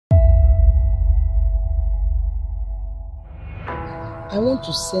I want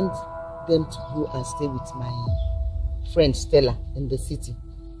to send them to go and stay with my friend Stella in the city,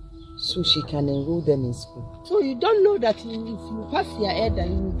 so she can enroll them in school. So you don't know that if you pass your head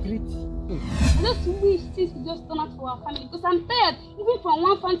and you will greet him? I just wish things would just turn out for our family, because I'm tired moving from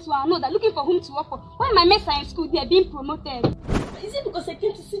one farm to another, looking for whom to work for. When my mates are in school, they are being promoted. Is it because I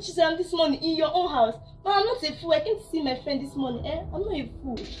came to see Chisholm this morning in your own house? No, I'm not a fool. I came to see my friend this morning. I'm not a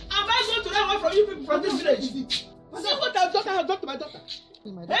fool. Am I going to learn one from you people from this village? See what our daughter has done to my daughter.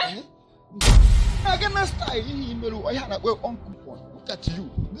 My daughter, Again, next time, look at you.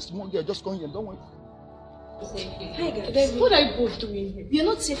 This one girl just going here. Don't worry. Hi guys. What are you both doing here? You're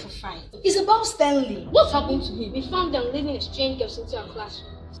not safe for fine. It's about Stanley. What happened to him? We found them leading strange girls into our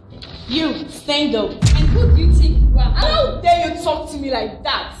classroom. You, stand up. And who do you think you are? How dare you talk to me like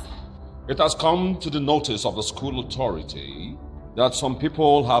that? It has come to the notice of the school authority that some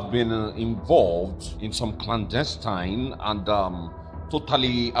people have been involved in some clandestine and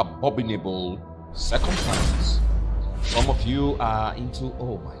totally abominable circumstances. Some of you are into,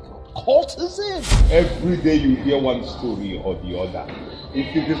 oh my God, cultism. Every day you hear one story or the other.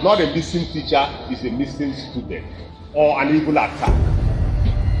 If it is not a missing teacher, it's a missing student or an evil attack.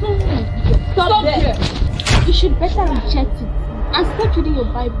 Stop there. You should better reject it and start reading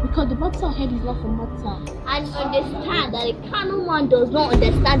your Bible, because the matter ahead is not for matter. And understand that a carnal man does not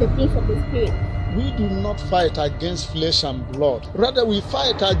understand the things of the spirit. We do not fight against flesh and blood. Rather, we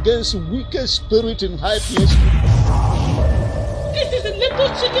fight against wicked spirit in high places. This is a little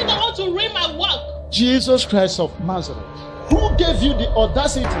chicken that wants to ruin my work. Jesus Christ of Nazareth, who gave you the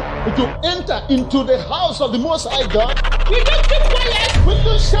audacity to enter into the house of the Most High God? Will you keep quiet?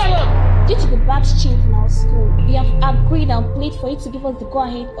 Will you shut up? Due to the bad change in our school, we have agreed and plead for you to give us the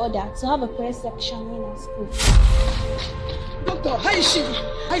go-ahead order to have a prayer section in our school. Doctor, how is she?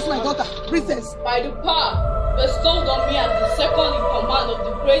 How is my daughter, Princess? By the power bestowed on me as the second in command of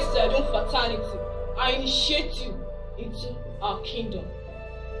the Great Saloon Fraternity, I initiate you into our kingdom.